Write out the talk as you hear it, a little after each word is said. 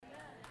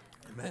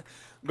Amen.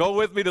 Go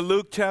with me to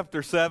Luke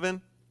chapter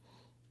 7.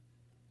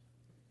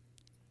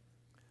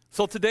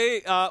 So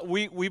today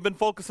we've been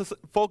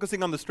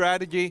focusing on the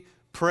strategy,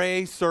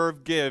 pray,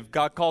 serve, give.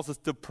 God calls us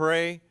to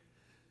pray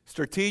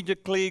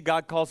strategically.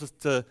 God calls us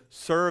to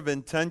serve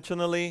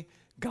intentionally.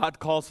 God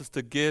calls us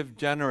to give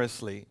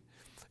generously.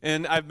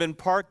 And I've been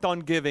parked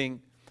on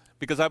giving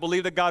because I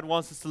believe that God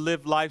wants us to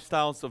live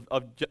lifestyles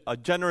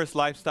of generous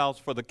lifestyles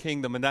for the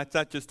kingdom. And that's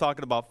not just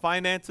talking about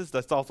finances.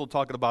 That's also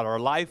talking about our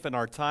life and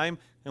our time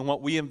and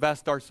what we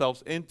invest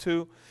ourselves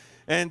into.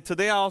 And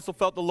today I also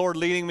felt the Lord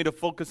leading me to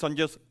focus on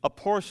just a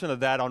portion of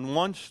that, on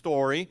one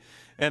story.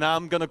 And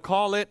I'm going to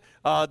call it,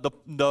 as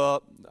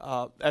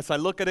I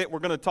look at it, we're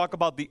going to talk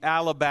about the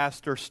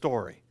Alabaster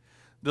Story.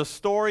 The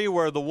story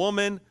where the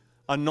woman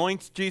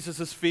anoints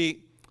Jesus'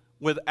 feet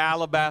with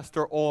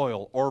alabaster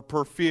oil or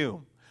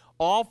perfume.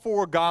 All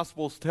four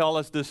Gospels tell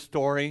us this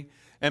story,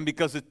 and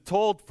because it's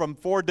told from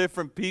four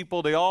different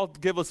people, they all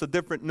give us a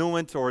different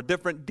nuance or a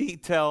different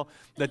detail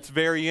that's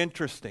very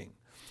interesting.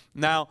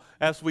 Now,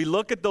 as we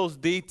look at those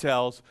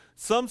details,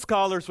 some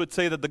scholars would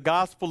say that the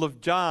Gospel of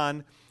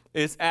John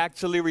is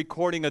actually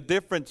recording a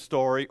different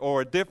story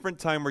or a different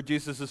time where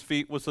Jesus'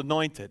 feet was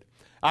anointed.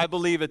 I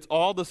believe it's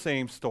all the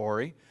same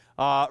story,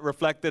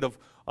 reflected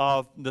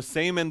of the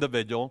same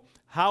individual.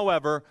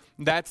 However,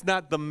 that's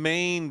not the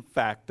main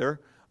factor.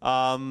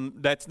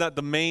 That's not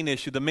the main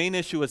issue. The main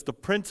issue is the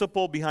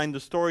principle behind the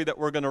story that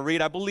we're going to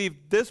read. I believe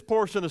this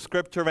portion of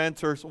Scripture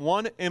answers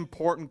one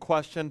important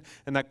question,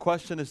 and that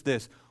question is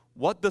this: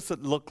 what does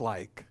it look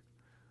like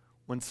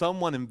when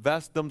someone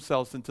invests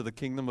themselves into the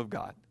kingdom of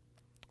God?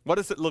 What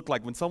does it look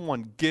like when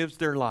someone gives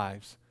their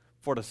lives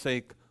for the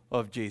sake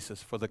of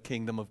Jesus, for the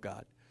kingdom of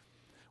God?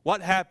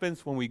 What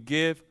happens when we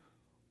give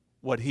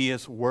what He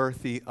is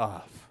worthy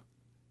of?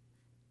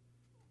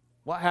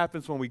 What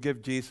happens when we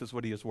give Jesus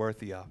what He is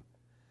worthy of?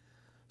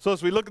 So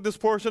as we look at this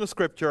portion of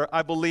Scripture,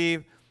 I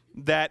believe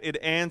that it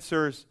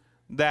answers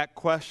that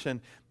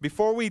question.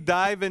 Before we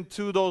dive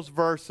into those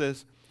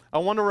verses, I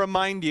want to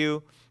remind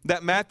you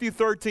that Matthew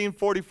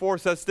 13:44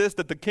 says this,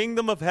 that the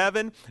kingdom of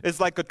heaven is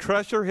like a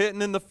treasure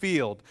hidden in the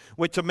field,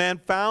 which a man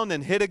found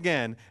and hid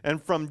again.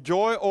 And from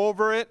joy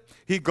over it,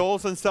 he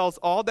goes and sells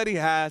all that he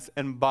has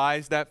and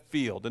buys that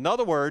field. In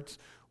other words,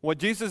 what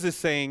Jesus is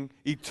saying,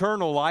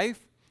 eternal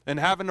life, and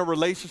having a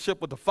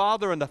relationship with the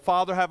Father, and the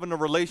Father having a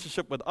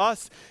relationship with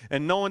us,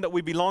 and knowing that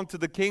we belong to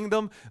the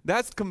kingdom,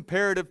 that's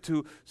comparative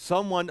to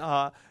someone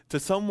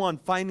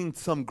finding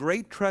some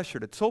great treasure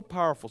that's so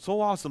powerful, so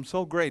awesome,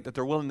 so great that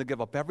they're willing to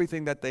give up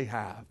everything that they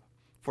have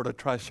for the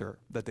treasure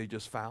that they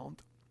just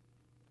found.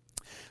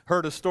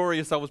 Heard a story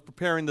as I was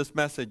preparing this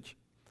message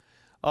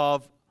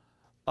of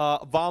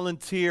a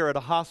volunteer at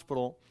a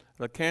hospital,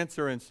 at a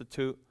cancer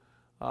institute,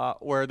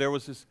 where there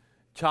was this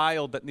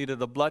child that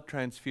needed a blood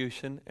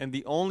transfusion, and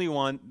the only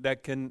one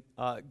that can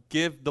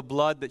give the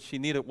blood that she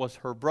needed was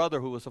her brother,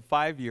 who was a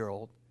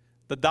 5-year-old.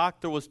 The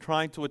doctor was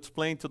trying to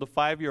explain to the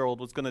 5-year-old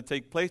what's going to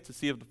take place to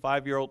see if the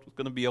 5-year-old was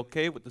going to be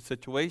okay with the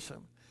situation.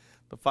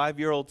 The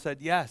 5-year-old said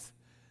yes.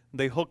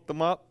 They hooked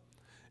him up,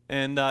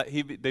 and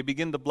they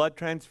began the blood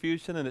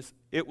transfusion, and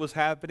it was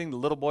happening. The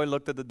little boy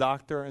looked at the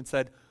doctor and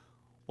said,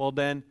 well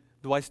then,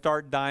 do I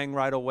start dying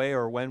right away,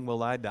 or when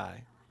will I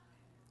die?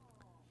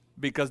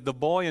 Because the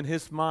boy in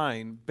his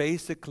mind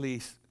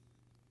basically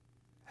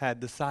had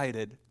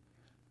decided,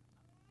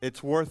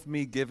 it's worth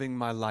me giving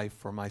my life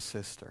for my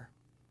sister,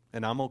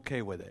 and I'm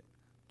okay with it.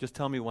 Just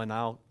tell me when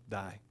I'll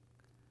die.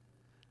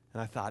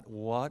 And I thought,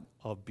 what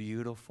a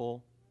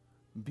beautiful,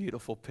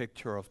 beautiful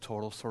picture of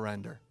total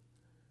surrender.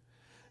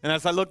 And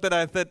as I looked at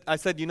it, I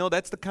said,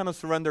 that's the kind of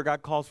surrender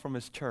God calls from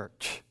His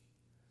church.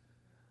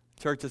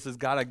 Church that says,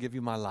 God, I give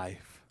you my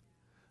life.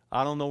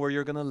 I don't know where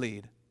you're going to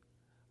lead.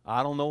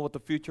 I don't know what the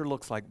future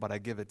looks like, but I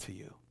give it to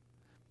you.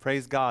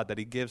 Praise God that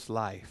He gives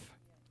life.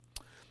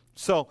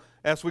 So,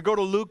 as we go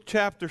to Luke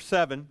chapter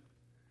 7,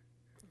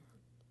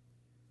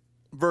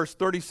 verse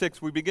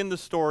 36, we begin the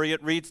story.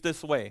 It reads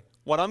this way.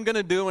 What I'm going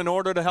to do in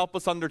order to help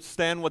us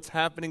understand what's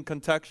happening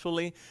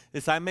contextually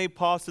is I may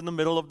pause in the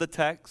middle of the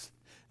text,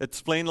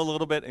 explain a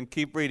little bit, and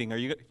keep reading. Are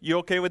you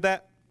okay with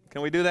that?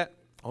 Can we do that?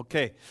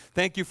 Okay.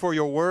 Thank you for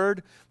your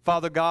word.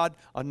 Father God,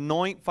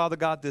 anoint, Father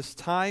God, this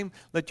time.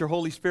 Let your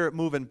Holy Spirit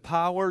move in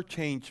power.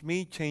 Change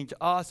me, change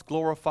us.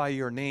 Glorify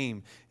your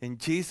name. In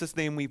Jesus'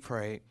 name we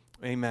pray.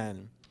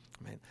 Amen.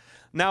 Amen.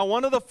 Now,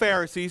 one of the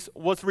Pharisees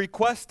was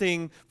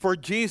requesting for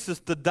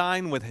Jesus to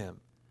dine with him.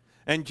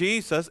 And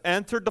Jesus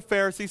entered the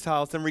Pharisee's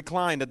house and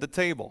reclined at the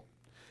table.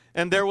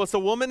 And there was a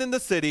woman in the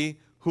city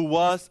who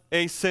was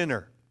a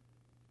sinner.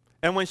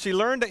 And when she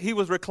learned that he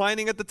was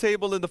reclining at the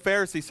table in the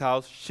Pharisee's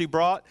house, she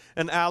brought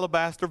an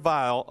alabaster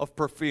vial of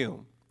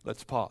perfume.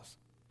 Let's pause.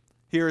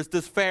 Here is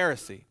this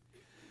Pharisee,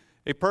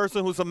 a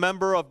person who's a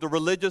member of the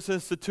religious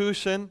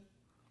institution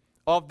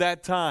of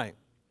that time.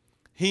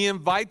 He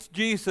invites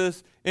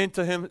Jesus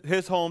into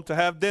his home to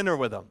have dinner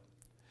with him.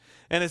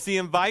 And as he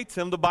invites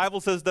him, the Bible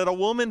says that a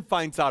woman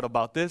finds out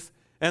about this,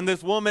 and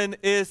this woman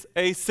is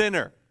a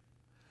sinner.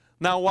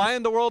 Now, why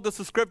in the world does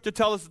the Scripture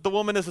tell us that the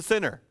woman is a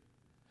sinner?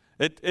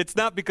 It's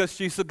not because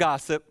she's a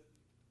gossip.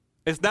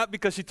 It's not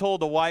because she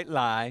told a white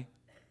lie,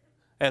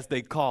 as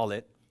they call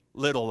it,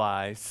 little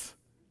lies.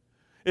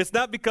 It's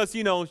not because,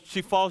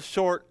 she falls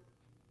short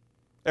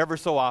ever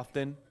so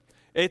often.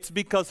 It's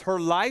because her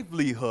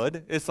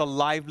livelihood is a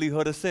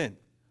livelihood of sin.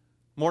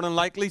 More than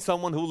likely,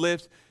 someone who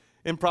lives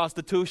in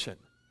prostitution.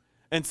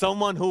 And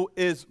someone who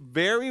is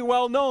very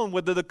well known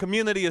within the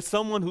community as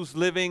someone who's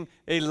living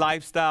a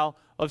lifestyle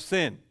of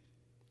sin.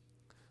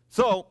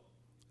 So,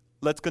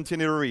 let's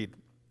continue to read.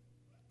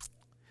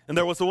 And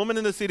there was a woman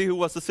in the city who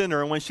was a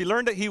sinner, and when she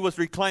learned that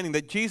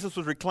that Jesus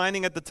was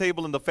reclining at the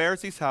table in the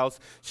Pharisee's house,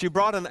 she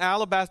brought an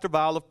alabaster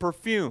vial of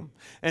perfume.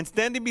 And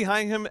standing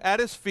behind him at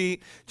his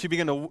feet,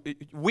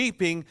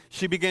 weeping,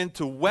 she began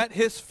to wet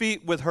his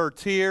feet with her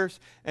tears,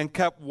 and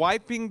kept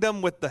wiping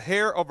them with the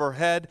hair of her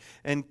head,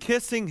 and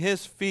kissing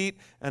his feet,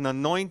 and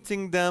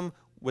anointing them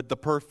with the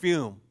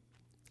perfume.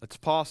 Let's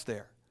pause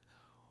there.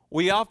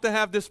 We often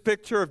have this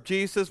picture of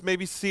Jesus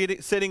maybe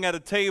sitting at a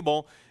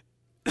table,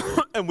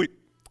 and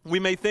we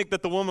may think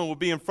that the woman would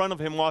be in front of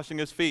him washing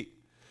his feet.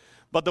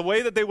 But the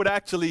way that they would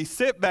actually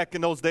sit back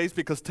in those days,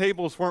 because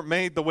tables weren't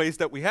made the ways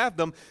that we have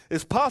them,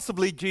 is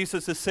possibly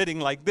Jesus is sitting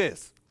like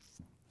this,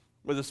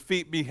 with his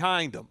feet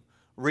behind him,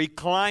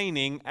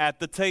 reclining at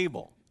the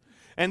table.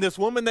 And this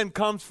woman then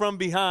comes from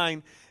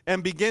behind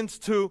and begins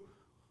to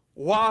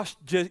wash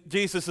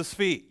Jesus'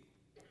 feet.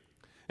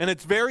 And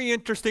it's very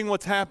interesting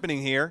what's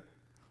happening here,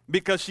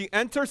 because she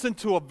enters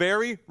into a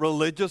very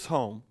religious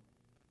home.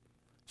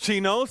 She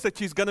knows that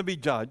she's going to be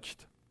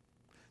judged.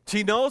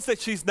 She knows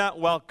that she's not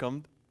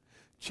welcomed.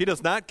 She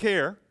does not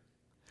care.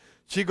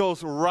 She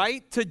goes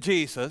right to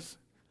Jesus.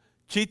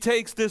 She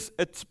takes this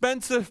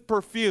expensive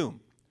perfume.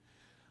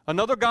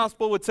 Another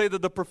gospel would say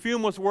that the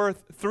perfume was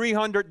worth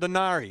 300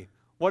 denarii.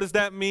 What does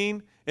that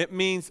mean? It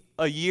means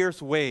a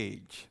year's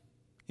wage.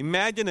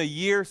 Imagine a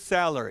year's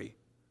salary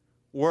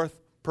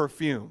worth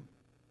perfume.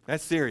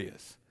 That's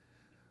serious.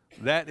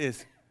 That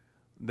is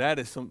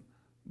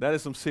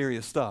some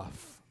serious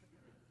stuff.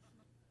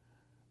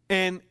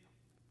 And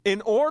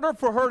in order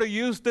for her to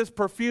use this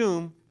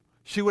perfume,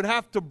 she would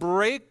have to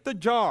break the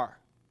jar,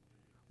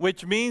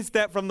 which means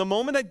that from the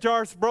moment that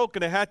jar is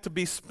broken, it had to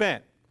be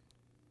spent.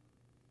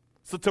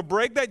 So to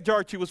break that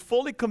jar, she was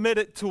fully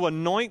committed to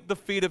anoint the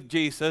feet of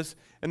Jesus,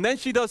 and then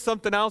she does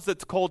something else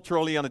that's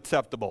culturally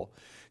unacceptable.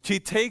 She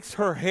takes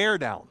her hair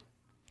down.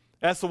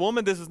 As a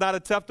woman, this is not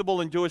acceptable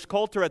in Jewish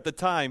culture at the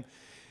time,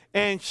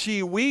 and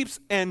she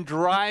weeps and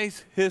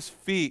dries his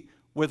feet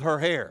with her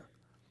hair,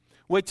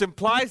 which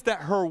implies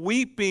that her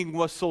weeping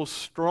was so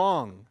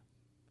strong.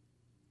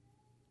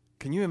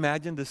 Can you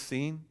imagine this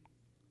scene?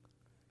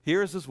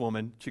 Here is this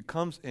woman. She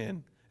comes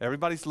in.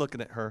 Everybody's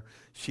looking at her.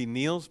 She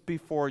kneels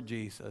before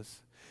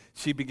Jesus.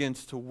 She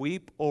begins to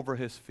weep over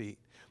his feet,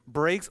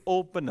 breaks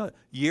open a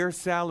year's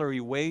salary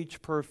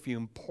wage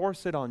perfume,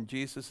 pours it on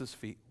Jesus'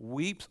 feet,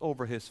 weeps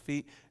over his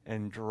feet,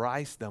 and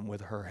dries them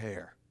with her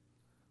hair.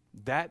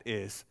 That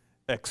is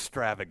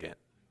extravagant,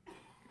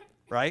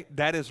 right?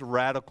 That is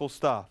radical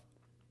stuff.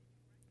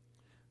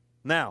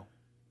 Now,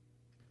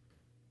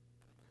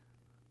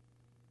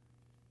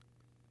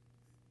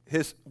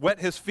 wet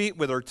his feet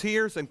with her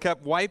tears and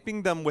kept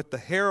wiping them with the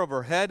hair of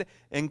her head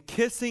and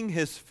kissing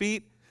his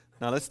feet.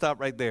 Now, let's stop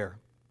right there.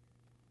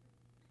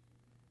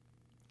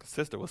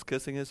 Sister was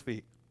kissing his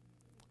feet.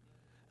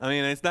 I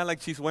mean, it's not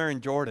like she's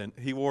wearing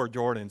he wore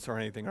Jordans or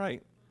anything,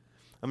 right?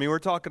 I mean, we're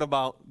talking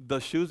about the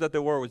shoes that they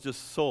wore was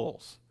just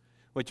soles,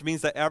 which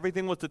means that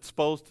everything was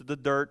exposed to the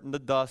dirt and the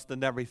dust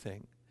and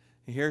everything.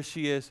 And here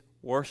she is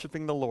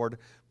worshiping the Lord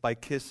by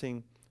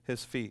kissing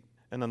his feet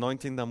and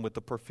anointing them with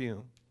the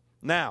perfume.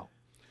 Now,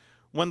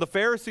 when the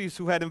Pharisee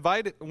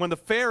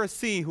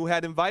who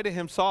had invited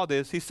him saw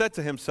this, he said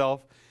to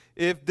himself,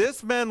 if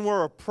this man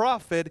were a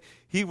prophet,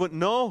 he would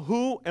know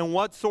who and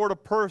what sort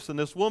of person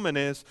this woman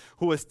is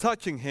who is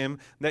touching him,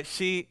 that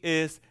she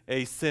is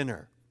a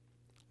sinner.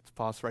 Let's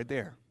pause right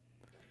there.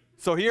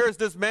 So here is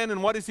this man,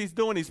 and what is he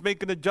doing? He's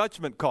making a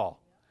judgment call.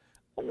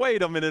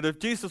 Wait a minute, if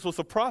Jesus was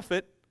a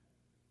prophet,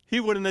 he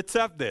wouldn't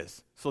accept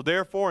this. So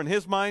therefore, in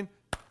his mind,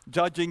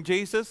 judging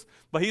Jesus,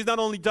 but he's not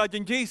only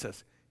judging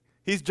Jesus,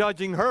 he's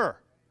judging her.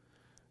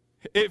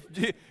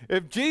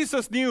 If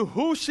Jesus knew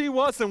who she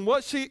was and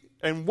what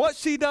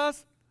she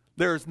does,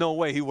 there's no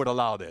way he would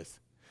allow this.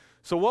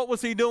 So what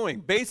was he doing?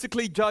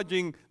 Basically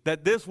judging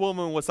that this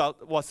woman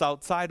was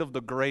outside of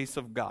the grace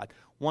of God.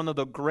 One of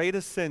the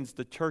greatest sins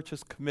the church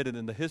has committed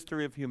in the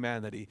history of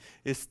humanity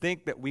is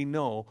think that we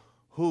know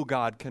who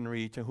God can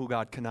reach and who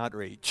God cannot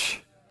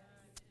reach.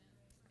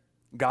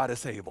 God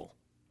is able.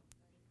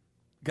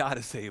 God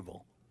is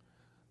able.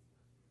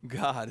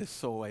 God is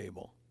so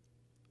able.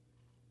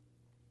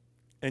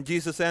 And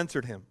Jesus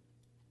answered him.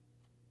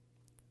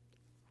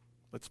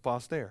 Let's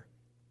pause there.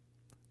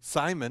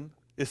 Simon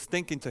is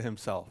thinking to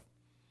himself,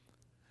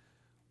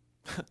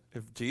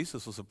 if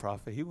Jesus was a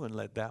prophet, he wouldn't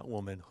let that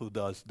woman who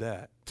does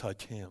that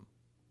touch him.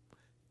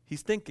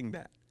 He's thinking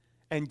that.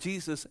 And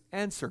Jesus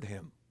answered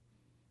him.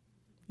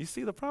 You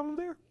see the problem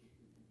there?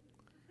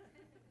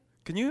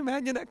 Can you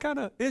imagine that kind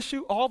of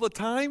issue all the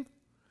time?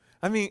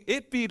 I mean,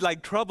 it'd be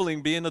like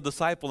troubling being a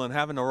disciple and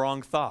having a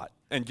wrong thought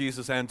and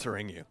Jesus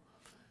answering you.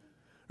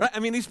 Right? I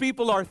mean, these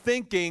people are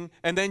thinking,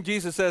 and then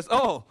Jesus says,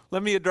 oh,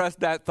 let me address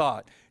that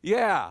thought.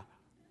 Yeah.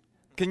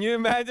 Can you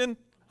imagine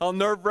how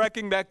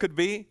nerve-wracking that could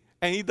be?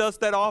 And he does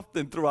that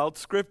often throughout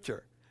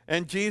Scripture.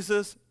 And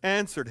Jesus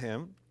answered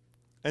him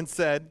and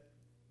said,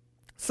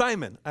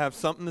 Simon, I have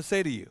something to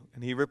say to you.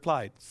 And he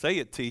replied, say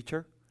it,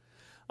 teacher.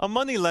 A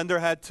moneylender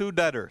had 2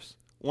 debtors.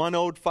 One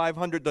owed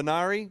 500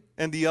 denarii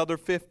and the other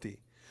 50.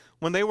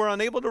 When they were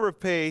unable to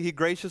repay, he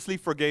graciously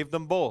forgave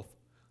them both.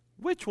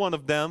 Which one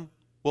of them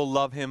will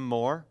love him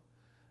more?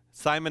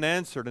 Simon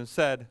answered and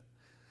said,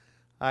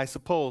 I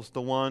suppose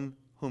the one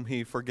whom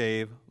he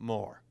forgave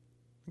more.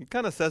 He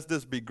kind of says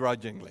this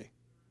begrudgingly.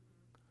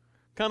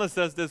 Kind of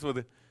says this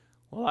with,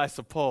 well, I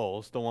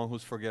suppose the one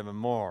who's forgiven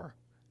more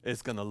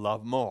is going to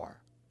love more,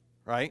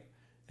 right?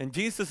 And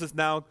Jesus is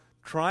now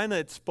trying to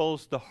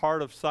expose the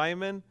heart of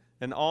Simon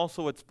and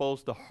also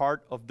expose the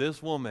heart of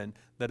this woman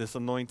that is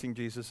anointing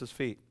Jesus'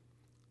 feet.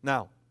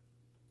 Now,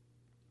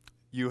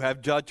 you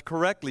have judged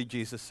correctly,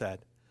 Jesus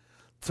said.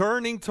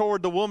 Turning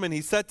toward the woman,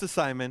 he said to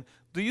Simon,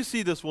 do you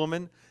see this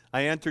woman?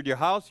 I entered your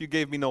house. You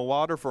gave me no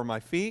water for my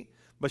feet,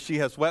 but she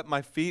has wet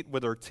my feet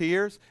with her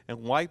tears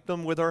and wiped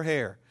them with her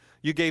hair.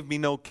 You gave me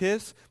no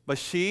kiss, but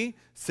she,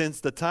 since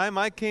the time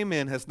I came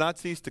in, has not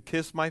ceased to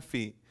kiss my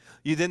feet.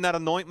 You did not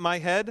anoint my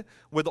head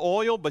with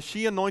oil, but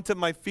she anointed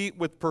my feet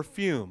with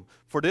perfume.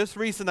 For this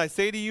reason I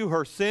say to you,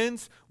 her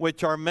sins,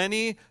 which are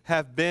many,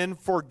 have been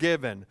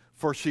forgiven,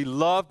 for she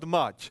loved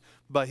much.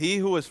 But he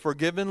who is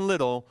forgiven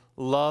little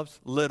loves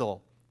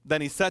little.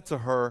 Then he said to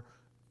her,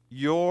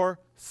 your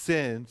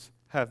sins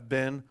have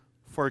been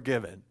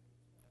forgiven.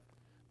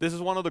 This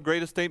is one of the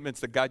greatest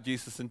statements that got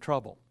Jesus in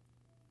trouble.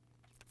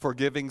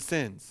 Forgiving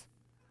sins.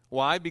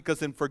 Why?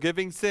 Because in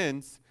forgiving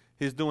sins,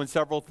 he's doing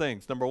several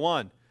things. Number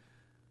one,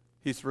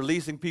 he's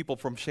releasing people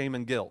from shame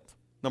and guilt.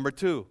 Number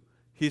two,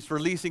 he's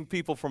releasing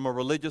people from a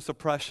religious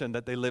oppression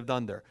that they lived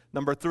under.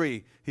 Number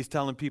three, he's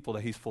telling people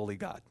that he's fully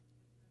God.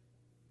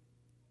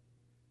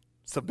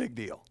 It's a big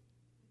deal.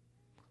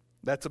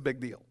 That's a big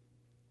deal.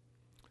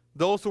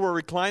 Those who were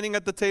reclining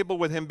at the table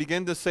with him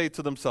began to say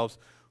to themselves,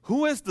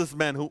 who is this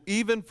man who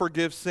even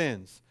forgives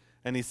sins?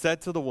 And he said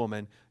to the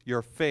woman,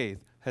 your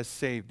faith has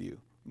saved you.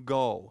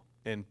 Go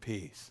in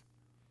peace.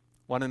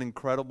 What an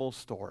incredible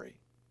story.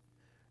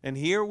 And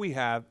here we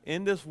have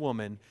in this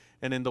woman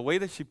and in the way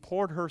that she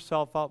poured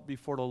herself out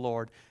before the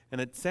Lord, an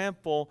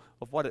example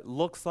of what it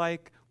looks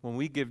like when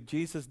we give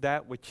Jesus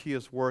that which he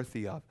is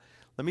worthy of.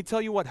 Let me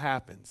tell you what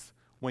happens.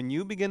 When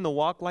you begin to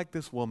walk like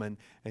this woman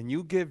and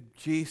you give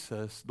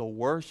Jesus the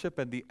worship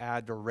and the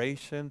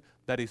adoration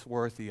that he's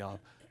worthy of,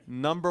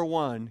 number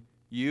one,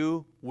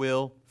 you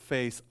will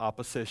face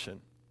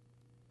opposition.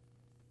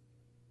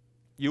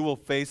 You will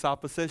face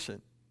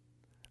opposition.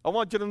 I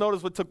want you to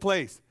notice what took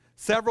place.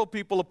 Several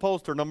people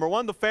opposed her. Number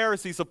one, the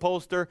Pharisees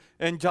opposed her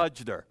and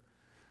judged her.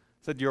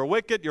 Said, you're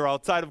wicked, you're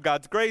outside of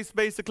God's grace.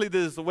 Basically,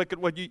 this is a wicked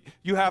one.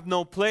 You have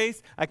no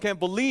place. I can't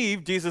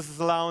believe Jesus is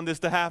allowing this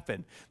to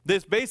happen.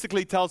 This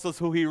basically tells us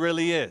who he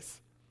really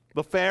is.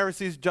 The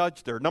Pharisees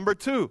judged her. Number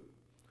two,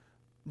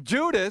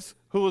 Judas,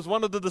 who was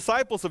one of the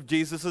disciples of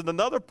Jesus, in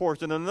another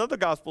portion, in another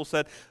gospel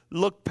said,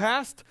 looked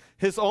past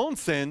his own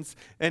sins,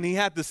 and he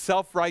had this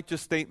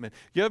self-righteous statement.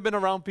 You ever been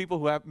around people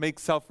who make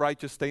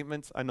self-righteous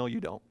statements? I know you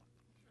don't.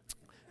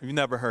 You've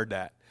never heard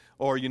that,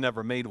 or you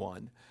never made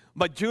one.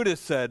 But Judas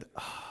said,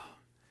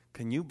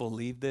 can you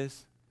believe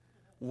this?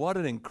 What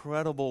an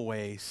incredible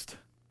waste.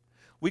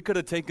 We could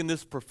have taken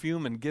this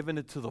perfume and given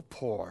it to the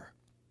poor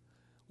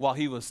while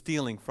he was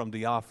stealing from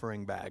the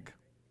offering bag.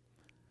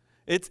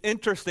 It's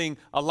interesting.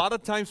 A lot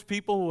of times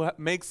people who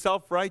make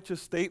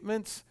self-righteous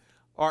statements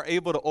are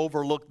able to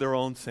overlook their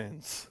own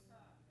sins.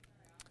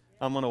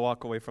 I'm going to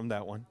walk away from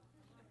that one.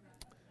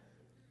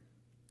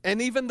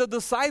 And even the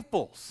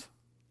disciples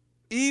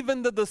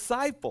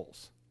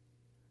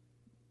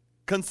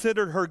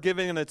considered her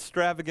giving an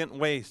extravagant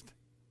waste.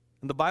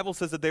 And the Bible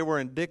says that they were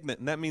indignant,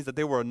 and that means that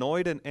they were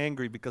annoyed and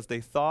angry because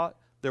they thought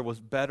there was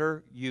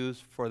better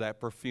use for that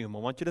perfume. I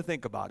want you to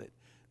think about it.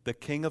 The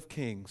King of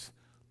Kings,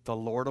 the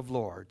Lord of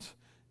Lords,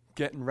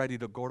 getting ready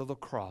to go to the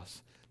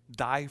cross,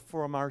 die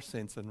for our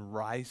sins, and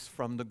rise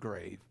from the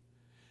grave.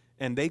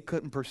 And they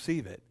couldn't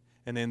perceive it.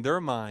 And in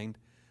their mind,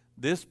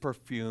 this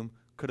perfume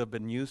could have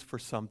been used for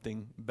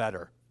something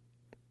better.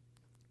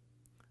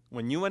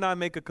 When you and I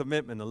make a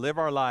commitment to live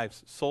our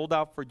lives sold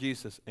out for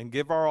Jesus and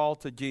give our all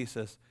to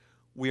Jesus,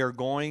 we are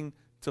going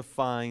to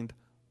find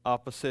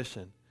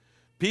opposition.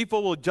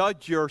 People will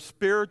judge your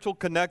spiritual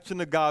connection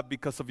to God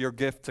because of your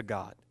gift to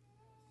God.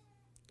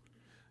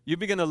 You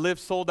begin to live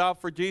sold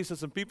out for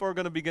Jesus, and people are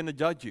going to begin to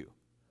judge you.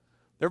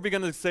 They're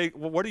beginning to say,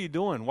 well, what are you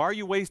doing? Why are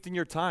you wasting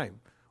your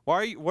time?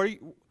 Why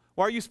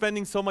are you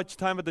spending so much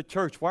time at the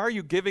church? Why are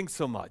you giving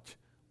so much?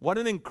 What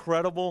an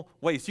incredible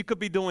waste. You could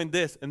be doing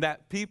this and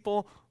that.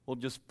 People will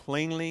just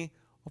plainly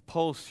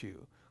oppose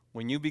you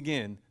when you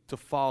begin to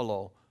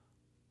follow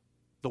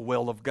the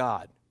will of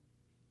God.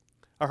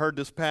 I heard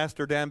this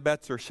pastor, Dan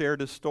Betzer, share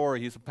this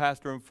story. He's a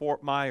pastor in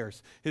Fort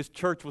Myers. His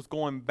church was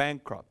going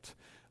bankrupt,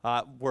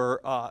 where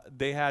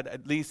they had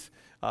at least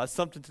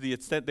something to the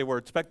extent they were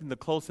expecting to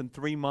close in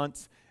 3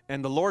 months.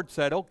 And the Lord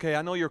said, okay,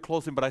 I know you're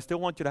closing, but I still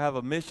want you to have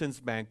a missions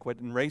banquet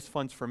and raise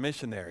funds for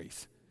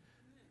missionaries.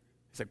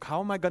 He said,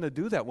 how am I going to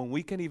do that when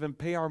we can't even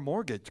pay our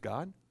mortgage,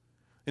 God?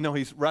 You know,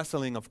 he's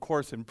wrestling, of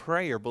course, in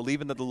prayer,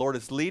 believing that the Lord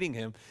is leading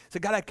him. He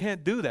said, God, I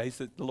can't do that. He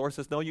said, the Lord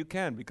says, no, you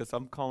can, because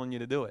I'm calling you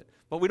to do it.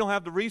 But we don't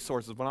have the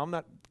resources. But I'm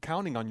not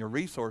counting on your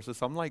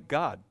resources. I'm like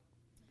God.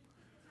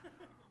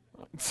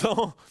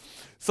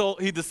 So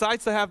he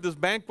decides to have this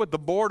banquet. The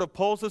board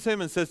opposes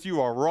him and says, you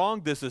are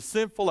wrong. This is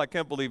sinful. I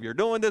can't believe you're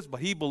doing this.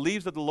 But he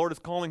believes that the Lord is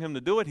calling him to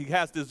do it. He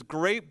has this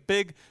great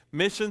big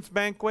missions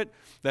banquet.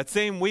 That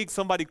same week,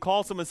 somebody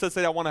calls him and says,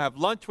 hey, I want to have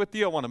lunch with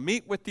you. I want to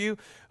meet with you.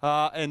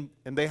 And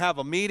they have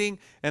a meeting.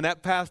 And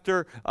that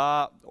Pastor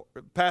Dan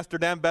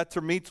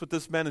Betzer meets with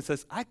this man and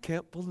says, I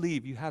can't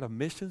believe you had a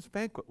missions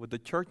banquet with the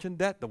church in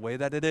debt the way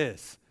that it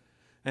is.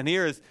 And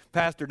here is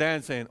Pastor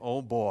Dan saying,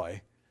 oh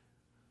boy,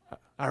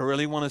 I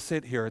really want to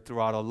sit here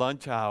throughout a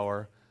lunch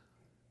hour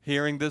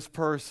hearing this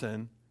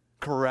person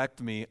correct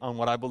me on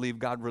what I believe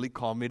God really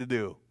called me to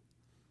do.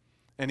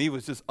 And he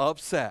was just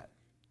upset.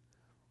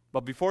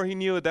 But before he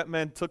knew it, that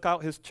man took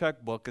out his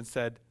checkbook and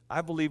said,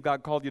 I believe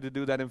God called you to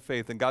do that in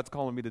faith, and God's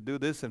calling me to do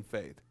this in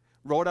faith.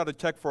 Wrote out a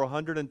check for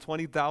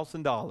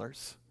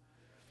 $120,000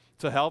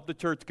 to help the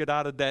church get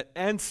out of debt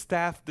and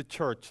staff the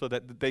church so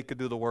that they could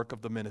do the work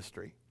of the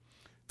ministry.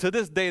 To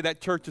this day,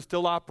 that church is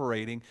still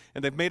operating,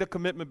 and they've made a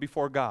commitment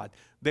before God.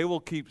 They will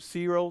keep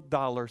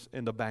 $0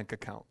 in the bank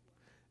account.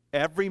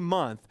 Every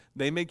month,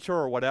 they make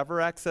sure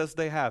whatever access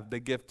they have, they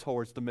give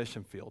towards the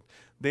mission field.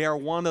 They are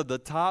one of the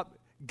top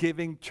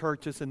giving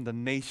churches in the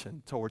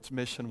nation towards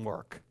mission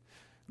work,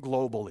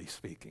 globally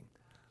speaking.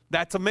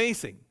 That's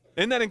amazing.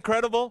 Isn't that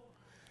incredible?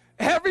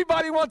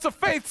 Everybody wants a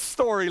faith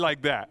story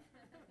like that.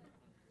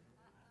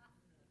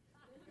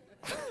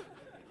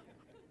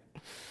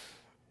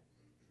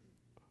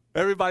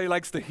 Everybody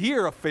likes to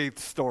hear a faith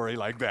story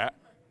like that.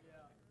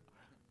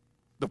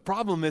 The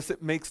problem is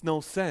it makes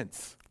no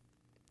sense.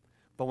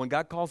 But when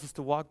God calls us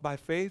to walk by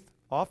faith,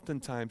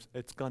 oftentimes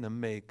it's going to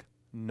make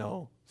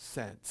no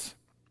sense.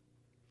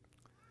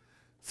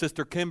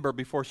 Sister Kimber,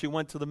 before she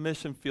went to the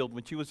mission field,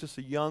 when she was just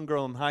a young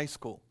girl in high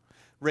school,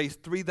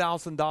 raised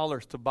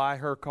 $3,000 to buy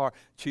her car.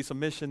 She's a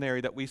missionary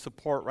that we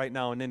support right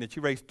now in India. She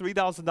raised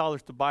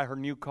 $3,000 to buy her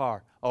new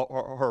car,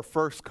 or her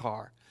first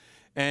car.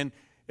 And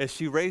as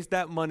she raised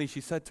that money,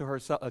 she said to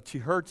herself, she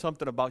heard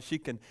something about she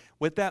can,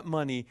 with that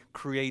money,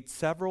 create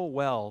several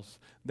wells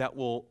that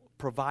will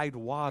provide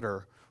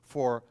water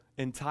for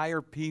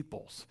entire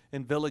peoples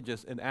in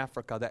villages in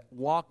Africa that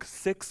walk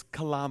 6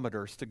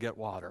 kilometers to get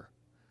water.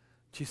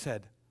 She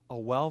said, a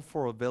well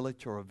for a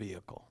village or a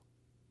vehicle.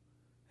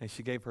 And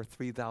she gave her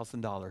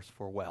 $3,000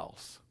 for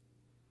wells.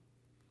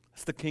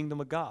 That's the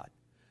kingdom of God.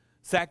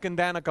 Zach and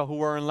Danica, who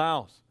were in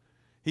Laos,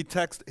 he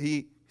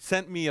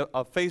sent me a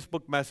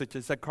Facebook message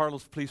and said,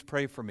 Carlos, please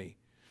pray for me.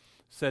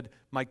 Said,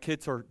 my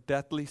kids are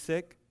deathly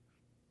sick,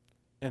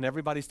 and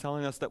everybody's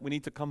telling us that we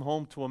need to come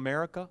home to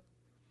America.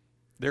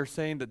 They're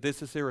saying that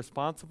this is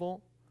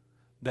irresponsible,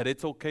 that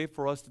it's okay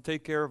for us to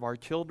take care of our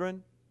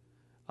children.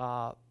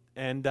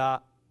 And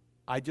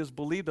I just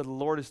believe that the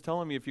Lord is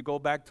telling me if you go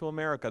back to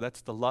America,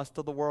 that's the lust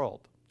of the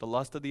world, the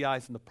lust of the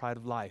eyes, and the pride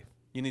of life.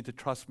 You need to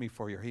trust me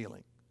for your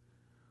healing.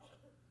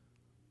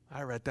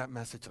 I read that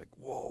message like,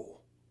 whoa.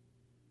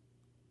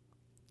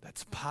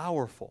 That's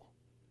powerful.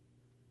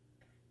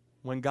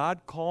 When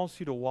God calls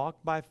you to walk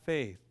by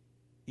faith,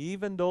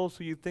 even those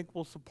who you think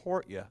will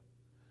support you,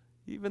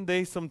 even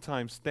they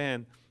sometimes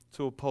stand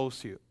to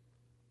oppose you.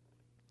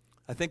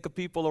 I think of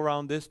people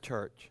around this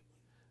church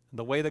and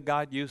the way that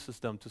God uses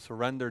them to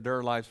surrender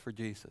their lives for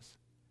Jesus.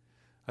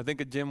 I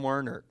think of Jim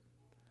Werner,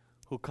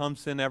 who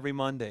comes in every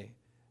Monday,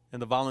 and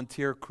the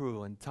volunteer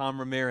crew, and Tom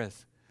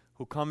Ramirez,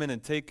 who come in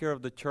and take care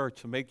of the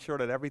church and make sure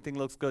that everything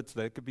looks good so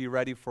that it could be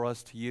ready for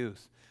us to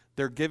use.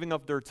 They're giving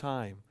up their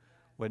time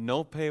with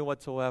no pay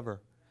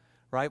whatsoever,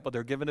 right? But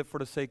they're giving it for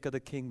the sake of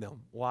the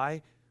kingdom.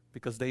 Why?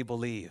 Because they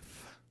believe.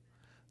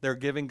 They're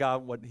giving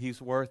God what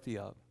he's worthy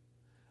of.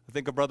 I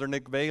think of Brother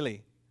Nick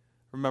Bailey.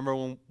 Remember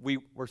when we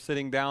were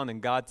sitting down and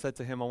God said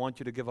to him, I want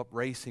you to give up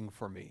racing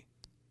for me.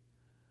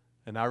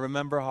 And I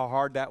remember how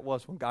hard that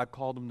was when God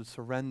called him to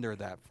surrender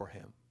that for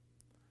him.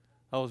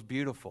 That was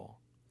beautiful.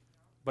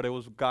 But it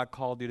was what God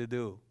called you to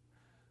do.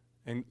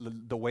 And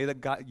the way that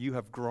God, you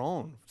have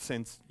grown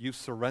since you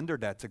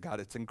surrendered that to God,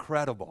 it's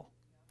incredible.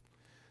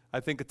 I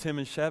think of Tim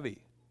and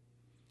Chevy,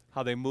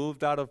 how they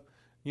moved out of,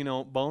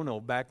 Bono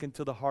back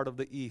into the heart of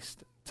the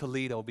East,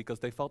 Toledo, because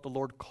they felt the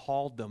Lord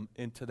called them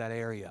into that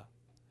area.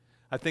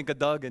 I think of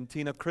Doug and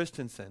Tina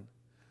Christensen,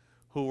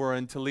 who were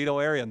in Toledo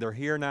area, and they're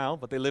here now,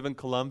 but they live in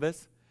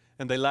Columbus.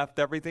 And they left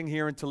everything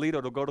here in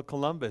Toledo to go to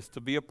Columbus to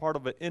be a part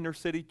of an inner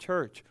city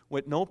church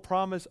with no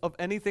promise of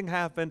anything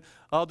happen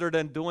other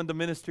than doing the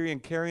ministry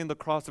and carrying the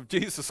cross of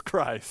Jesus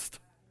Christ.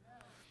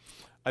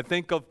 I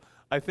think of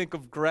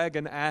Greg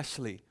and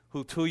Ashley,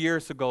 who 2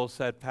 years ago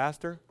said,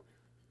 Pastor,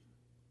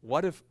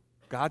 what if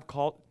God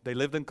called, they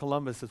lived in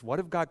Columbus, says, what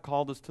if God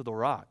called us to the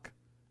rock?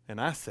 And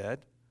I said,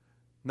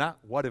 not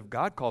what if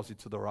God calls you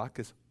to the rock,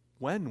 is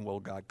when will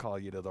God call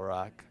you to the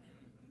rock?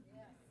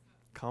 Yes.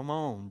 Come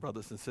on,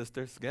 brothers and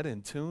sisters, get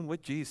in tune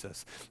with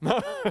Jesus.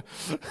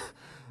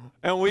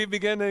 And we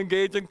begin to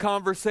engage in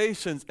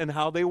conversations and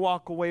how they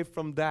walk away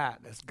from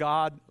that as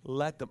God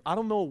let them. I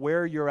don't know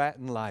where you're at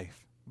in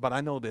life, but I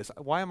know this.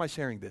 Why am I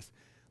sharing this?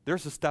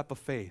 There's a step of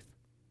faith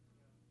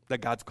that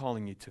God's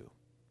calling you to.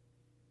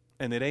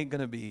 And it ain't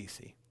going to be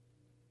easy.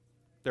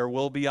 There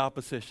will be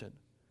opposition,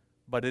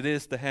 but it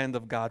is the hand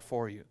of God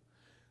for you.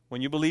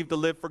 When you believe to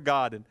live for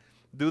God and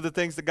do the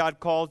things that God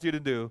calls you to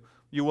do,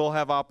 you will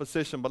have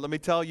opposition. But let me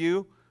tell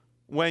you,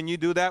 when you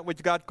do that,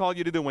 which God called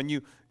you to do, when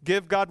you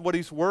give God what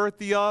he's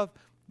worthy of,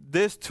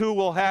 this too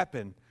will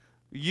happen.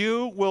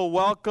 You will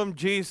welcome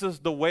Jesus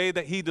the way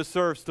that he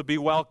deserves to be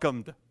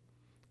welcomed.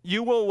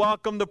 You will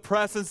welcome the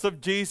presence of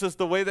Jesus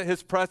the way that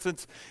his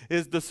presence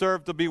is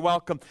deserved to be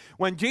welcomed.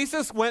 When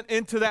Jesus went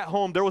into that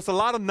home, there was a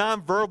lot of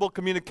nonverbal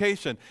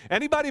communication.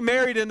 Anybody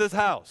married in this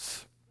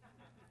house?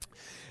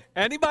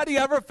 Anybody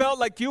ever felt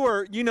like you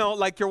were,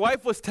 like your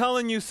wife was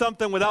telling you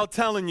something without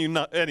telling you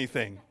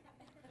anything?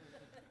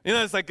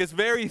 It's like it's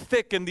very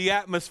thick in the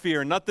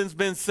atmosphere. Nothing's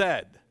been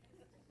said.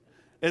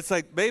 It's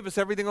like, babe, is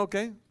everything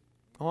okay?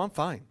 Oh, I'm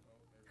fine.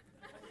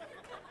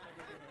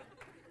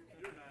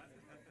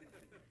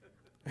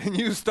 And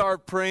you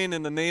start praying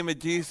in the name of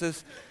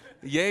Jesus.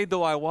 Yea,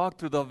 though I walk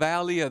through the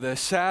valley of the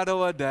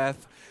shadow of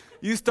death.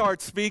 You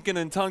start speaking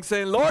in tongues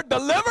saying, Lord,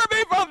 deliver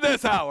me from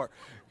this hour.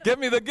 Give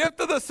me the gift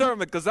of the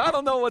sermon because I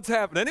don't know what's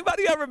happening.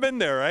 Anybody ever been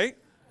there, right?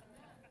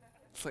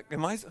 It's like,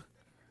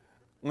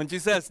 when she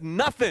says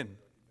nothing,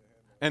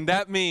 and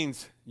that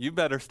means you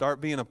better start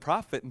being a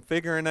prophet and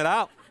figuring it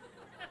out.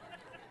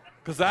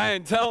 Because I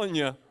ain't telling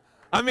you.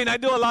 I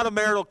do a lot of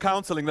marital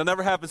counseling. That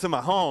never happens in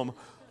my home.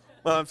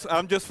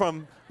 I'm just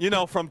from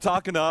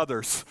talking to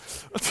others.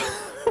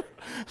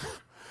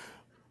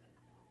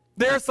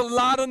 There's a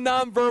lot of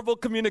nonverbal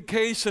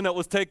communication that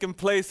was taking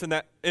place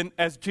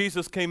as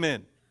Jesus came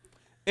in.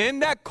 In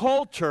that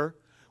culture,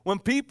 when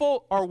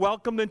people are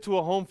welcomed into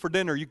a home for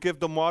dinner, you give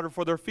them water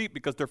for their feet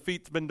because their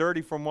feet's been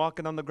dirty from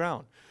walking on the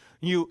ground.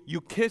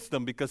 You kiss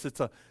them because it's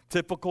a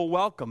typical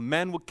welcome.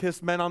 Men would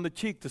kiss men on the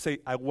cheek to say,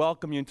 I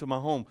welcome you into my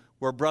home.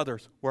 We're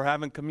brothers. We're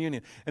having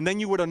communion. And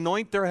then you would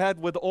anoint their head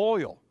with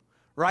oil.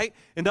 Right?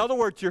 In other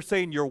words, you're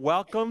saying you're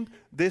welcomed.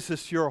 This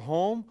is your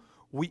home.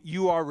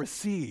 You are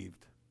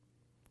received.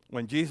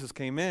 When Jesus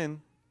came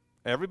in,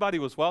 everybody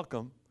was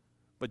welcome,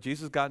 but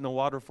Jesus got no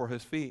water for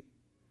his feet.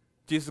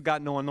 Jesus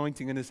got no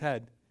anointing in his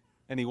head,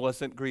 and he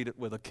wasn't greeted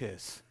with a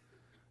kiss.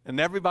 And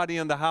everybody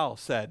in the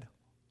house said,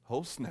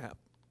 oh, snap.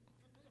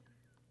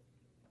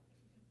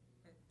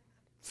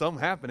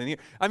 Something happening here.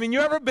 You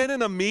ever been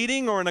in a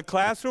meeting or in a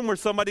classroom where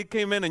somebody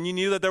came in and you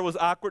knew that there was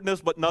awkwardness,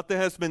 but nothing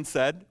has been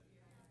said?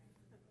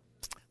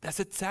 That's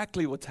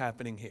exactly what's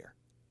happening here.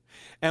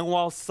 And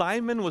while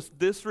Simon was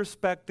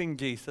disrespecting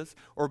Jesus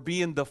or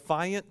being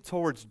defiant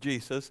towards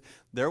Jesus,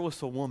 there was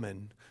a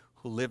woman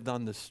who lived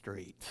on the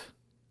street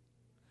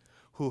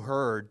who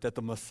heard that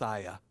the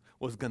Messiah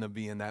was going to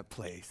be in that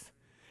place.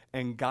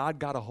 And God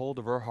got a hold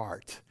of her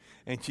heart.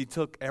 And she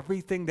took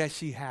everything that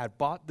she had,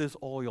 bought this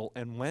oil,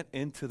 and went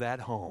into that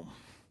home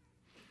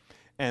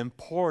and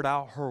poured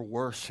out her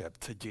worship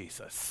to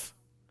Jesus.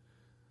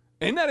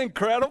 Isn't that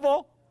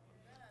incredible?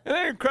 Isn't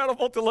it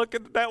incredible to look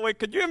at it that way?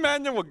 Could you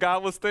imagine what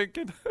God was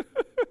thinking?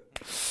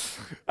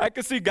 I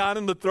could see God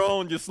in the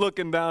throne just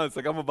looking down. It's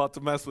like, I'm about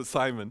to mess with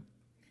Simon.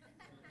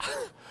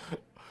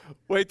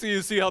 Wait till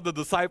you see how the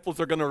disciples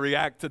are going to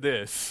react to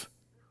this.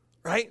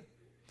 Right?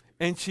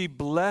 And she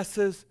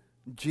blesses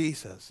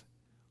Jesus.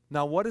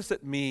 Now, what does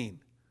it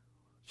mean?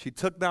 She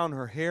took down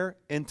her hair,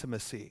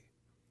 intimacy,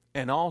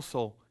 and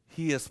also,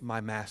 he is my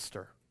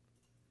master.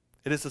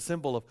 It is a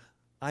symbol of,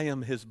 I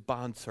am his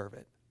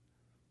bondservant.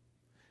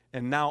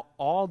 And now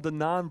all the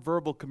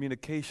nonverbal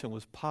communication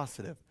was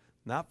positive,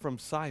 not from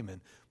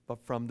Simon,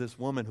 but from this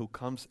woman who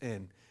comes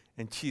in,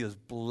 and she is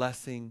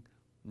blessing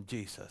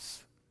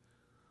Jesus.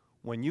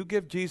 When you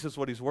give Jesus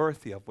what he's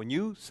worthy of, when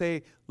you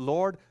say,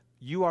 Lord,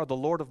 you are the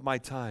Lord of my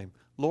time.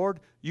 Lord,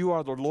 you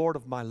are the Lord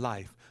of my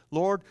life.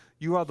 Lord,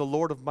 you are the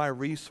Lord of my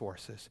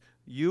resources.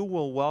 You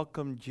will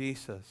welcome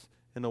Jesus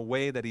in a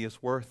way that he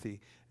is worthy.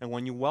 And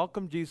when you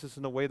welcome Jesus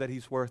in a way that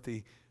he's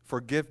worthy,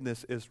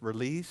 forgiveness is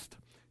released.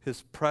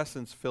 His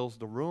presence fills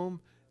the room,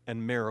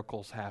 and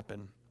miracles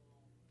happen.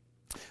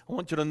 I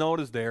want you to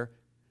notice there,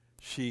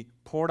 she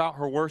poured out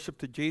her worship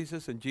to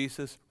Jesus, and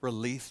Jesus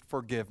released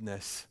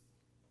forgiveness.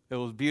 It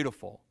was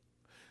beautiful,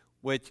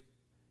 which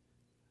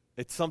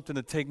it's something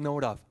to take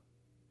note of.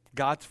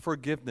 God's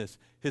forgiveness,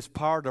 his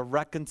power to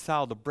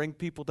reconcile, to bring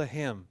people to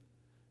him,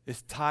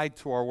 is tied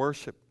to our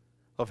worship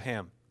of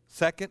him.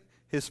 Second,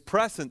 his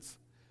presence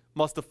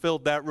must have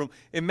filled that room.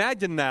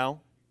 Imagine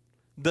now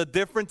the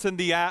difference in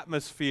the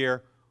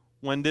atmosphere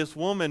when this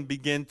woman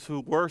began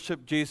to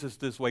worship Jesus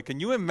this way. Can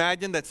you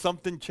imagine that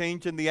something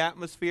changed in the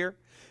atmosphere?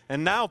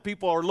 And now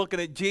people are looking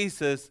at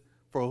Jesus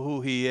for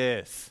who he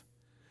is.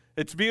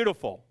 It's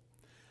beautiful.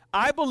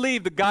 I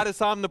believe that God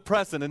is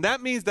omnipresent, and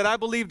that means that I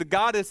believe that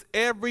God is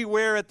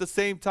everywhere at the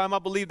same time. I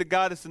believe that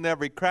God is in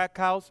every crack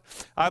house.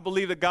 I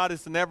believe that God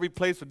is in every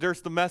place where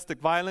there's domestic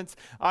violence.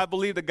 I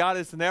believe that God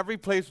is in every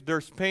place where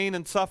there's pain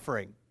and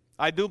suffering.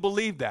 I do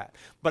believe that.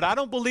 But I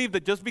don't believe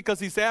that just because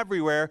he's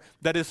everywhere,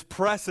 that his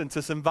presence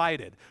is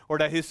invited, or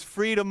that he's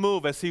free to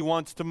move as he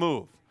wants to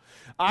move.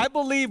 I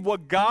believe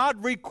what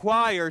God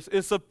requires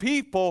is a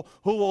people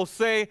who will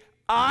say,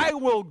 I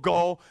will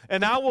go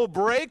and I will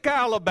break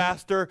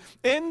alabaster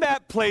in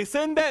that place,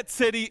 in that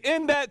city,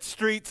 in that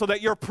street, so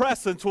that your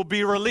presence will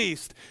be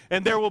released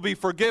and there will be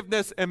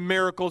forgiveness and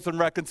miracles and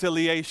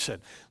reconciliation.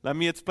 Let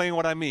me explain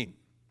what I mean.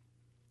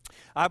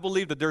 I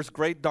believe that there's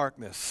great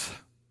darkness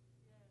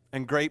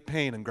and great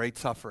pain and great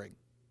suffering.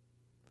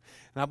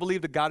 And I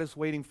believe that God is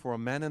waiting for a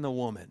man and a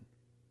woman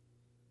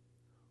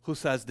who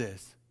says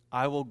this,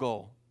 I will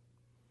go.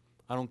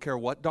 I don't care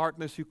what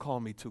darkness you call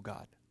me to,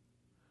 God.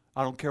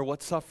 I don't care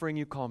what suffering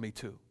you call me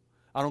to.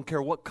 I don't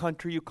care what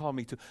country you call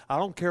me to. I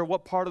don't care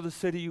what part of the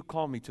city you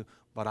call me to,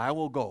 but I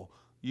will go.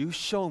 You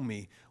show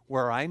me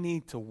where I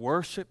need to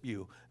worship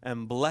you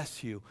and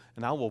bless you,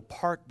 and I will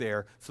park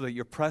there so that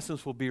your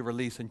presence will be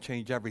released and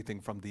change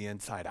everything from the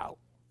inside out.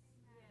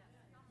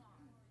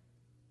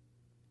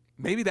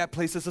 Maybe that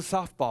place is a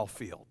softball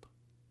field.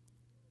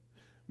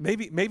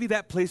 Maybe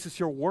that place is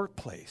your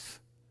workplace.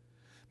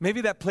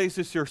 Maybe that place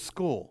is your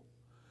school.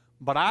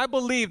 But I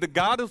believe that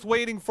God is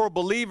waiting for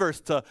believers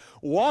to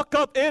walk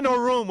up in a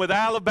room with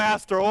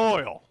alabaster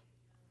oil.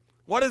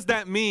 What does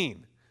that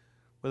mean?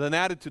 With an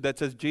attitude that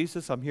says,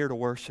 Jesus, I'm here to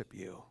worship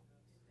you.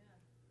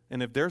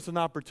 And if there's an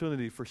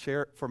opportunity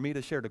for me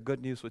to share the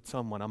good news with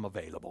someone, I'm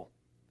available.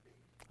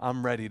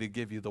 I'm ready to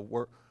give you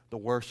the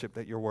worship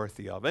that you're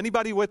worthy of.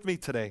 Anybody with me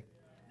today?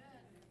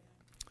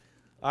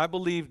 I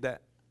believe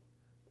that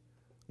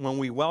when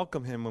we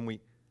welcome him, when we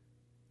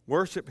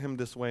worship him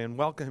this way and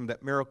welcome him,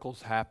 that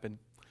miracles happen.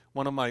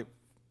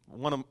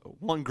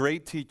 One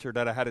great teacher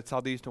that I had at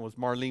Southeastern was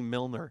Marlene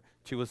Milner.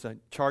 She was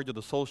in charge of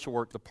the social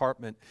work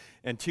department,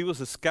 and she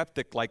was a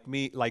skeptic like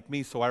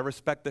me, so I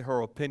respected her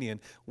opinion.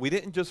 We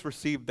didn't just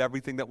receive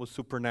everything that was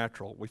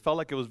supernatural. We felt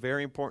like it was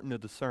very important to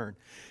discern.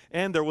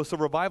 And there was a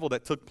revival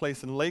that took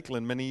place in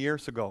Lakeland many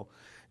years ago,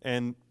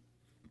 and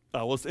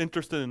I was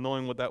interested in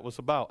knowing what that was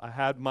about. I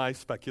had my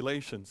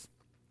speculations,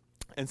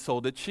 and so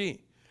did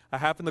she. I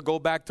happened to go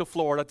back to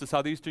Florida to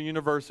Southeastern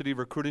University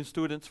recruiting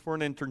students for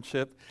an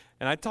internship,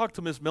 and I talked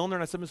to Ms. Milner,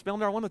 and I said, Ms.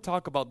 Milner, I want to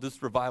talk about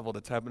this revival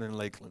that's happening in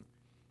Lakeland.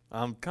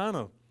 I'm kind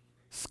of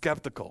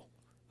skeptical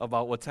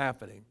about what's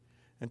happening.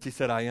 And she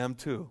said, I am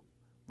too,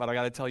 but I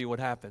got to tell you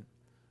what happened.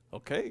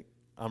 Okay,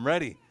 I'm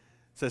ready.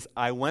 Says,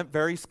 I went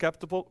very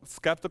skeptical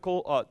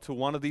to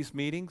one of these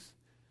meetings,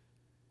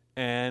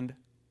 and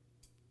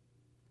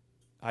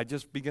I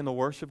just began to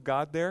worship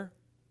God there.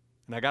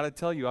 And I got to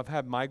tell you, I've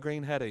had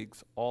migraine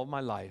headaches all my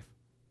life.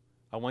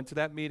 I went to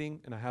that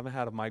meeting, and I haven't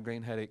had a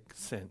migraine headache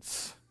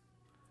since.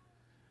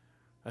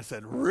 I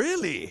said,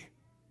 really?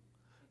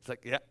 It's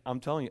like, yeah, I'm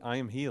telling you, I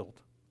am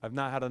healed. I've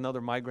not had another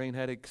migraine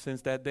headache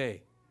since that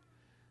day.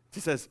 She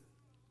says,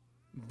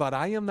 but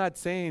I am not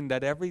saying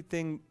that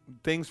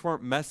things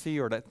weren't messy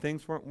or that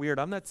things weren't weird.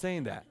 I'm not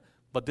saying that.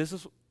 But this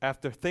is,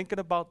 after thinking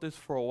about this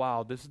for a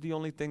while, this is the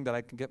only thing that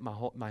I can get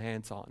my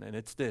hands on, and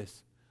it's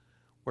this.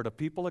 Where the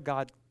people of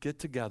God get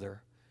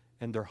together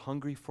and they're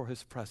hungry for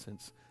his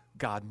presence,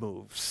 God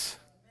moves.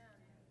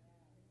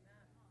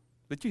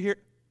 Did you hear?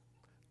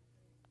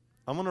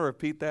 I'm going to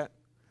repeat that,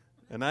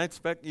 and I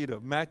expect you to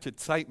match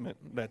excitement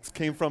that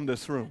came from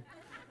this room.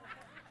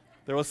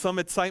 There was some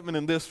excitement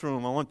in this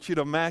room. I want you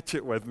to match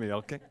it with me,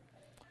 okay?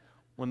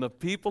 When the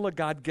people of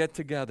God get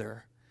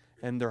together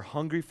and they're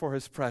hungry for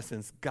his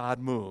presence, God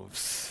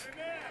moves.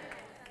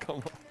 Come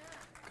on.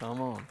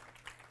 Come on.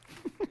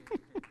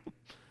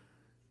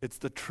 It's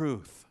the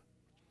truth.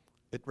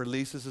 It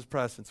releases his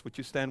presence. Would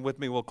you stand with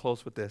me? We'll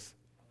close with this.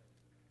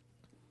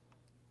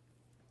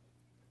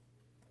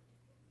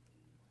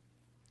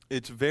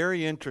 It's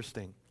very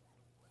interesting.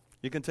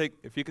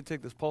 If you could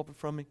take this pulpit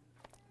from me.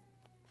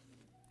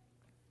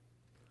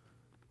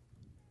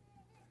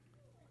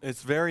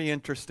 It's very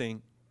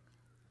interesting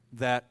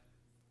that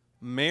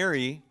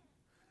Mary,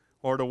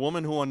 or the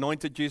woman who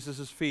anointed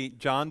Jesus' feet,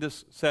 John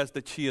just says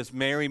that she is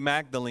Mary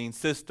Magdalene,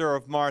 sister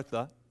of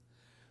Martha.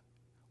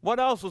 What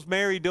else was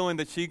Mary doing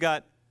that she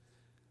got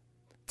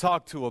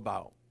talked to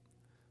about?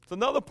 It's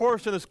another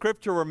portion of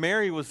Scripture where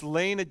Mary was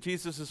laying at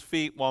Jesus'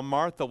 feet while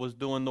Martha was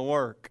doing the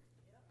work.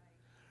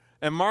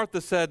 And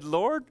Martha said,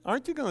 Lord,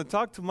 aren't you going to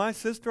talk to my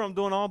sister? I'm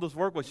doing all this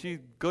work. Was she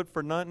good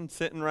for nothing,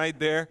 sitting right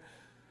there?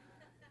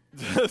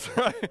 That's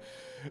right.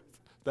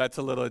 That's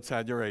a little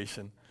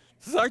exaggeration.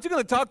 She says, aren't you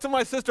going to talk to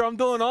my sister? I'm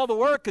doing all the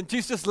work, and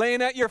she's just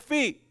laying at your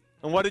feet.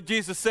 And what did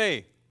Jesus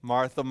say?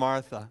 Martha,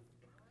 Martha.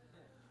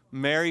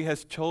 Mary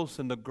has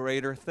chosen the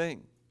greater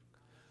thing.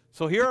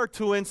 So here are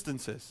two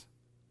instances.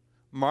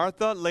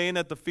 Martha laying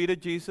at the feet of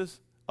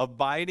Jesus,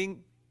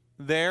 abiding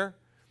there.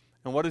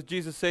 And what does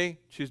Jesus say?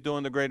 She's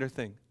doing the greater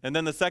thing. And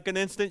then the second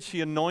instance,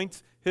 she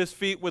anoints his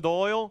feet with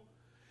oil.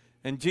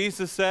 And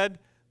Jesus said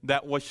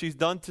that what she's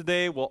done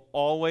today will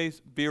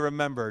always be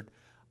remembered.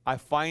 I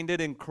find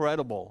it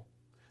incredible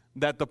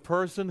that the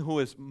person who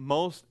is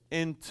most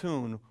in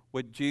tune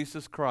with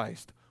Jesus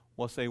Christ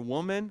was a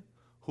woman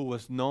who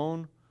was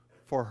known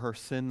for her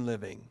sin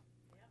living.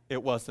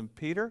 It wasn't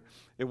Peter.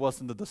 It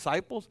wasn't the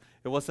disciples.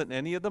 It wasn't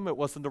any of them. It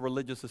wasn't the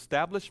religious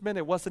establishment.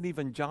 It wasn't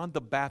even John the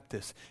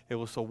Baptist. It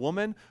was a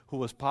woman who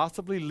was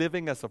possibly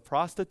living as a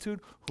prostitute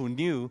who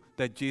knew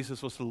that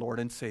Jesus was the Lord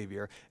and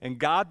Savior. And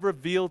God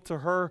revealed to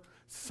her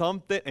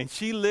something, and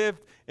she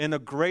lived in a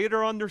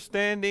greater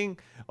understanding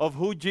of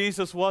who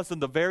Jesus was than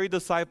the very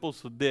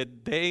disciples who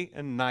did day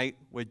and night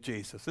with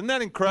Jesus. Isn't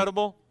that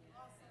incredible?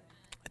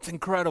 It's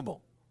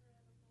incredible.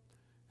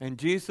 And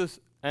Jesus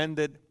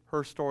ended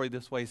her story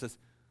this way. He says,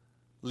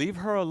 leave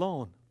her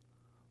alone.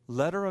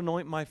 Let her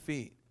anoint my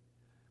feet,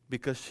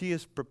 because she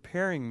is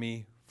preparing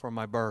me for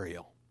my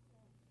burial.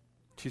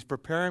 She's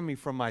preparing me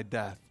for my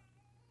death.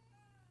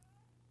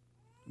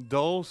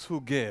 Those who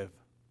give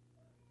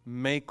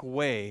make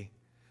way.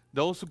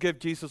 Those who give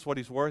Jesus what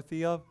he's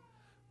worthy of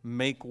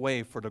make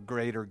way for the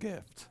greater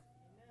gift.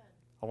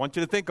 I want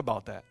you to think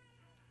about that.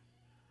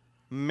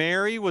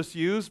 Mary was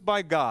used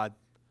by God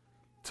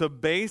to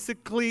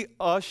basically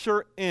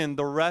usher in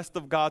the rest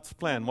of God's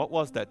plan. What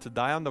was that? To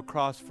die on the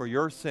cross for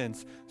your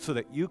sins so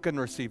that you can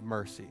receive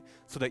mercy,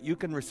 so that you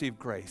can receive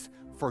grace,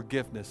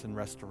 forgiveness, and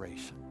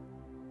restoration.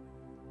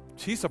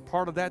 She's a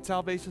part of that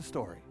salvation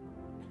story.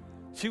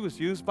 She was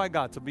used by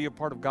God to be a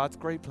part of God's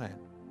great plan.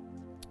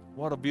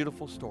 What a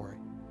beautiful story.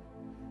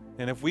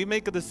 And if we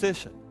make a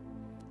decision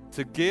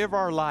to give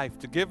our life,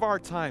 to give our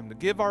time, to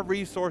give our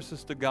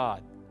resources to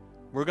God,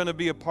 we're going to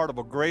be a part of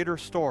a greater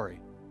story.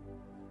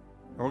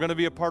 And we're going to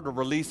be a part of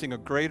releasing a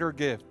greater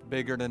gift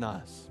bigger than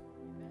us.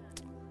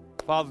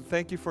 Father,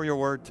 thank you for your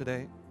word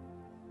today.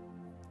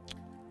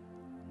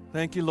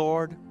 Thank you,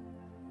 Lord,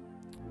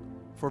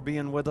 for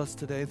being with us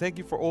today. Thank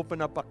you for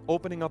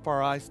opening up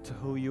our eyes to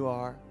who you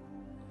are.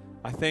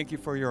 I thank you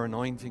for your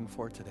anointing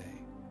for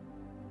today.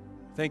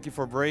 Thank you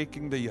for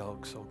breaking the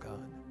yokes, oh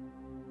God.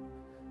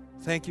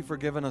 Thank you for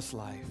giving us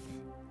life.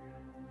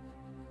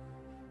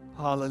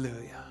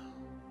 Hallelujah.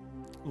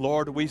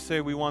 Lord, we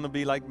say we want to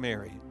be like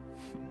Mary.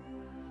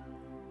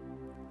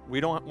 We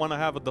don't want to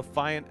have a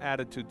defiant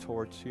attitude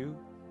towards you.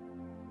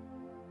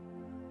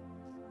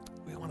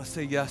 We want to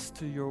say yes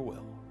to your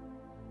will.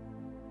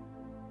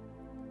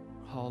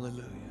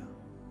 Hallelujah.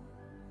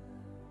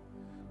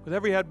 With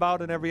every head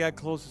bowed and every eye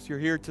closed, as you're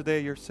here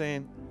today, you're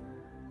saying,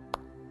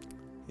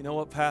 you know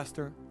what,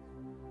 Pastor?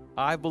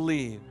 I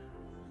believe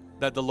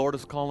that the Lord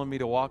is calling me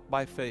to walk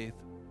by faith,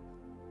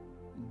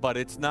 but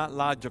it's not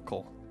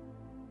logical.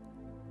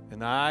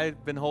 And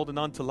I've been holding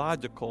on to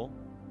logical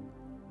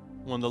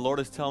when the Lord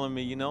is telling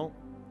me, you know,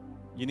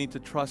 you need to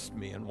trust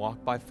me and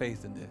walk by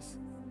faith in this.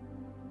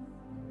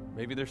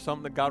 Maybe there's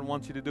something that God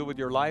wants you to do with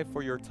your life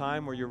or your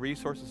time or your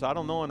resources. I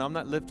don't know, and I'm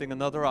not lifting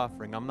another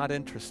offering. I'm not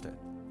interested.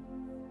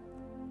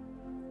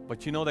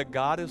 But you know that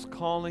God is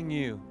calling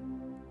you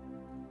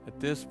at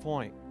this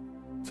point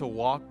to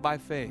walk by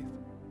faith.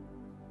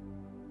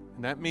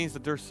 And that means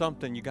that there's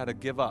something you got to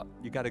give up.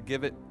 You got to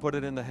give it, put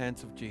it in the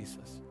hands of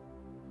Jesus.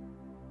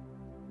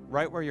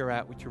 Right where you're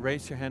at, would you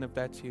raise your hand if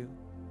that's you?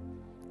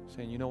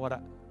 Saying, you know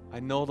what, I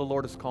know the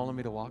Lord is calling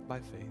me to walk by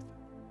faith.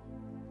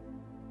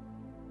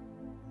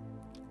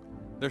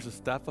 There's a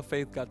step of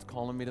faith God's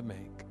calling me to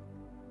make.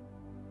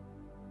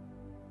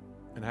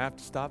 And I have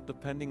to stop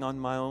depending on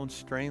my own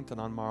strength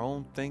and on my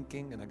own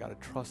thinking, and I got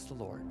to trust the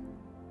Lord.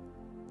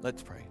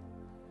 Let's pray.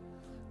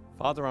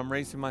 Father, I'm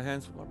raising my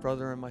hands with my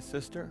brother and my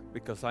sister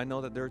because I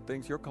know that there are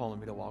things you're calling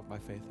me to walk by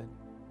faith in.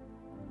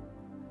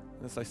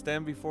 And as I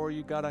stand before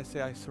you, God, I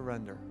say I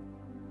surrender.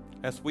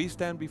 As we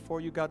stand before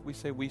you, God, we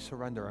say we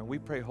surrender. And we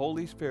pray,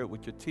 Holy Spirit,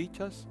 would you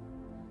teach us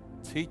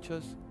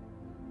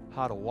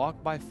how to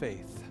walk by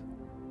faith,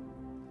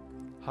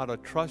 how to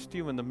trust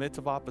you in the midst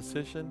of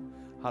opposition,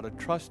 how to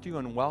trust you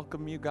and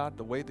welcome you, God,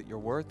 the way that you're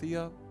worthy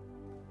of.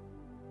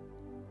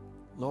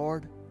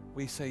 Lord,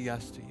 we say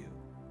yes to you.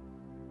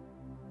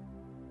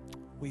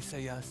 We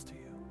say yes to you.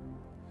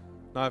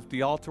 Now, if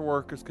the altar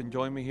workers can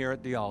join me here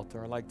at the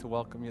altar, I'd like to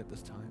welcome you at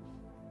this time.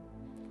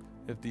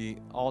 If the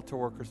altar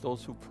workers,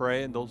 those who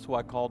pray and those who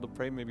I call to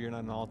pray, maybe you're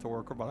not an altar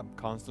worker, but I'm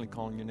constantly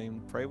calling your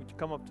name to pray, would you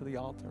come up to the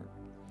altar?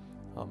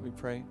 Help me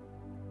pray.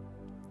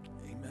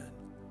 Amen.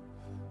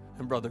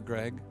 And Brother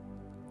Greg,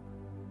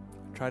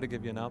 I try to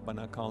give you an out by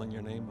not calling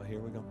your name, but here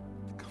we go.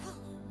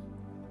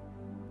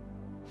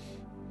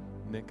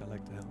 Nick, I'd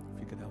like to help,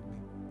 if you could help me.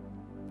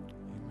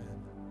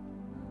 Amen.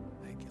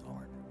 Thank you,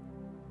 Lord.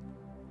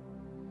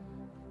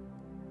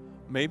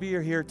 Maybe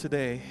you're here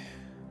today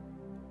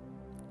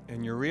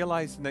and you're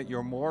realizing that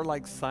you're more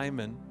like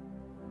Simon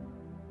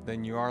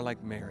than you are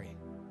like Mary.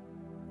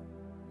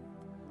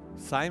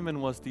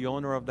 Simon was the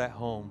owner of that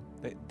home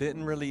that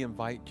didn't really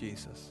invite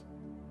Jesus.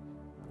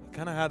 He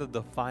kind of had a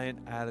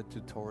defiant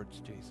attitude towards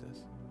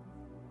Jesus.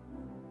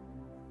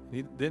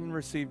 He didn't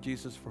receive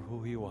Jesus for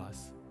who he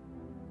was.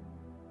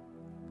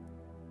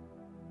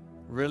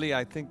 Really,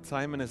 I think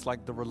Simon is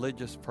like the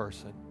religious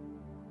person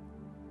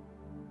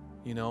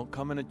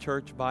coming to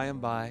church by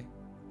and by,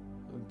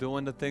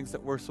 doing the things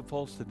that we're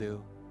supposed to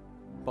do,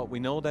 but we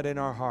know that in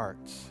our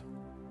hearts,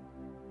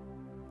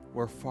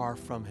 we're far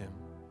from Him.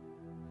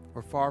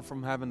 We're far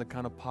from having the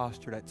kind of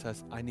posture that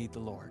says, I need the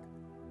Lord.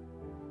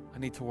 I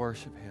need to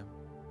worship Him.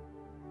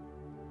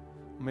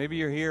 Maybe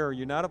you're here or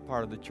you're not a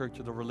part of the church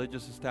or the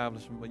religious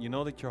establishment, but you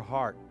know that your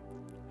heart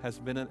has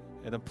been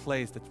in a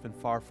place that's been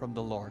far from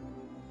the Lord.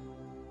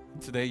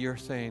 And today you're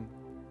saying,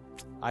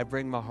 I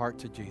bring my heart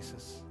to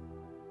Jesus.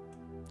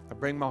 I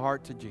bring my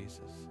heart to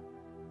Jesus.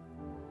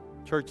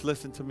 Church,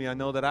 listen to me. I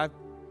know that I've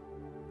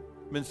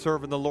been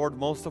serving the Lord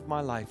most of my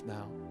life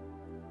now.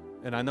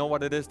 And I know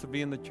what it is to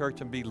be in the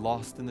church and be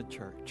lost in the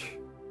church.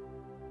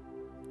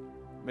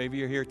 Maybe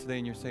you're here today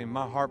and you're saying,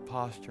 my heart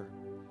posture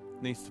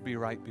needs to be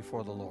right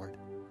before the Lord.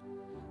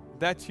 If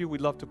that's you,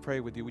 we'd love to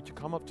pray with you. Would you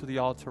come up to the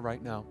altar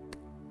right now?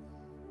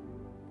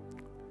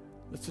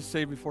 Let's just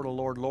say before the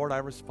Lord, Lord, I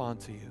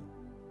respond to you.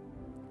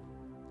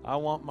 I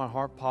want my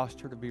heart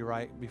posture to be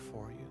right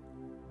before you.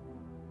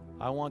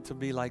 I want to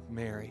be like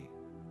Mary.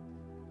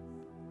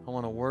 I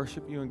want to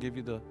worship you and give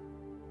you the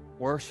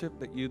worship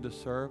that you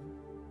deserve.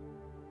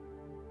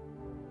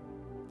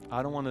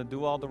 I don't want to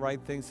do all the right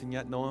things and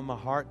yet know in my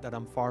heart that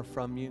I'm far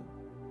from you.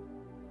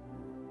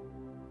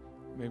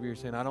 Maybe you're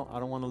saying, I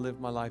don't want to live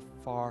my life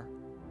far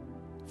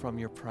from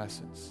your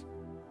presence.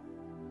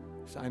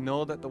 So I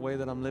know that the way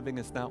that I'm living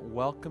is not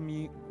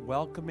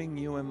welcoming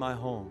you in my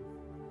home.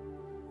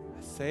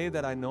 I say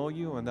that I know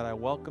you and that I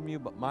welcome you,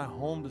 but my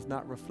home does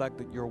not reflect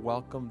that you're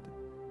welcomed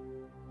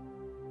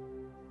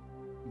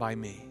by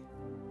me.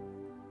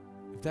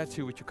 If that's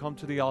you, would you come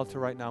to the altar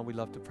right now? We'd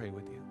love to pray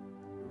with you.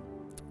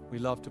 We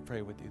love to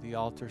pray with you. The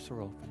altars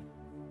are open.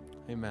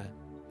 Amen.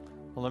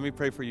 Well, let me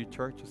pray for you,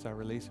 church, as I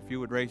release. If you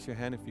would raise your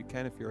hand, if you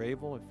can, if you're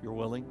able, if you're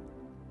willing.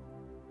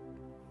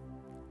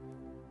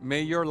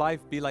 May your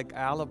life be like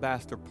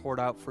alabaster poured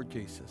out for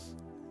Jesus.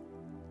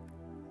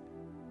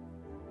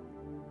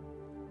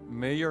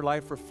 May your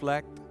life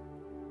reflect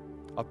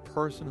a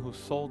person who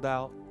sold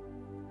out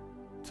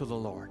to the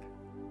Lord,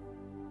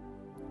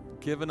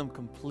 giving Him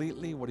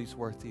completely what He's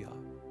worthy of.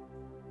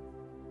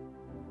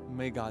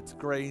 May God's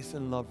grace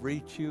and love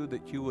reach you,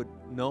 that you would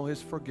know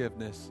His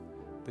forgiveness,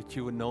 that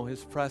you would know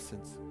His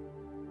presence,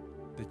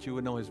 that you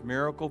would know His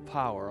miracle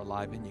power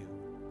alive in you.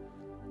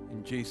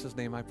 In Jesus'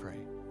 name I pray.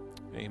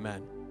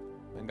 Amen.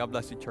 And God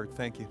bless you, church.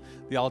 Thank you.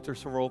 The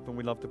altars are open.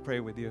 We'd love to pray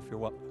with you. If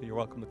you're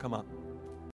welcome to come up.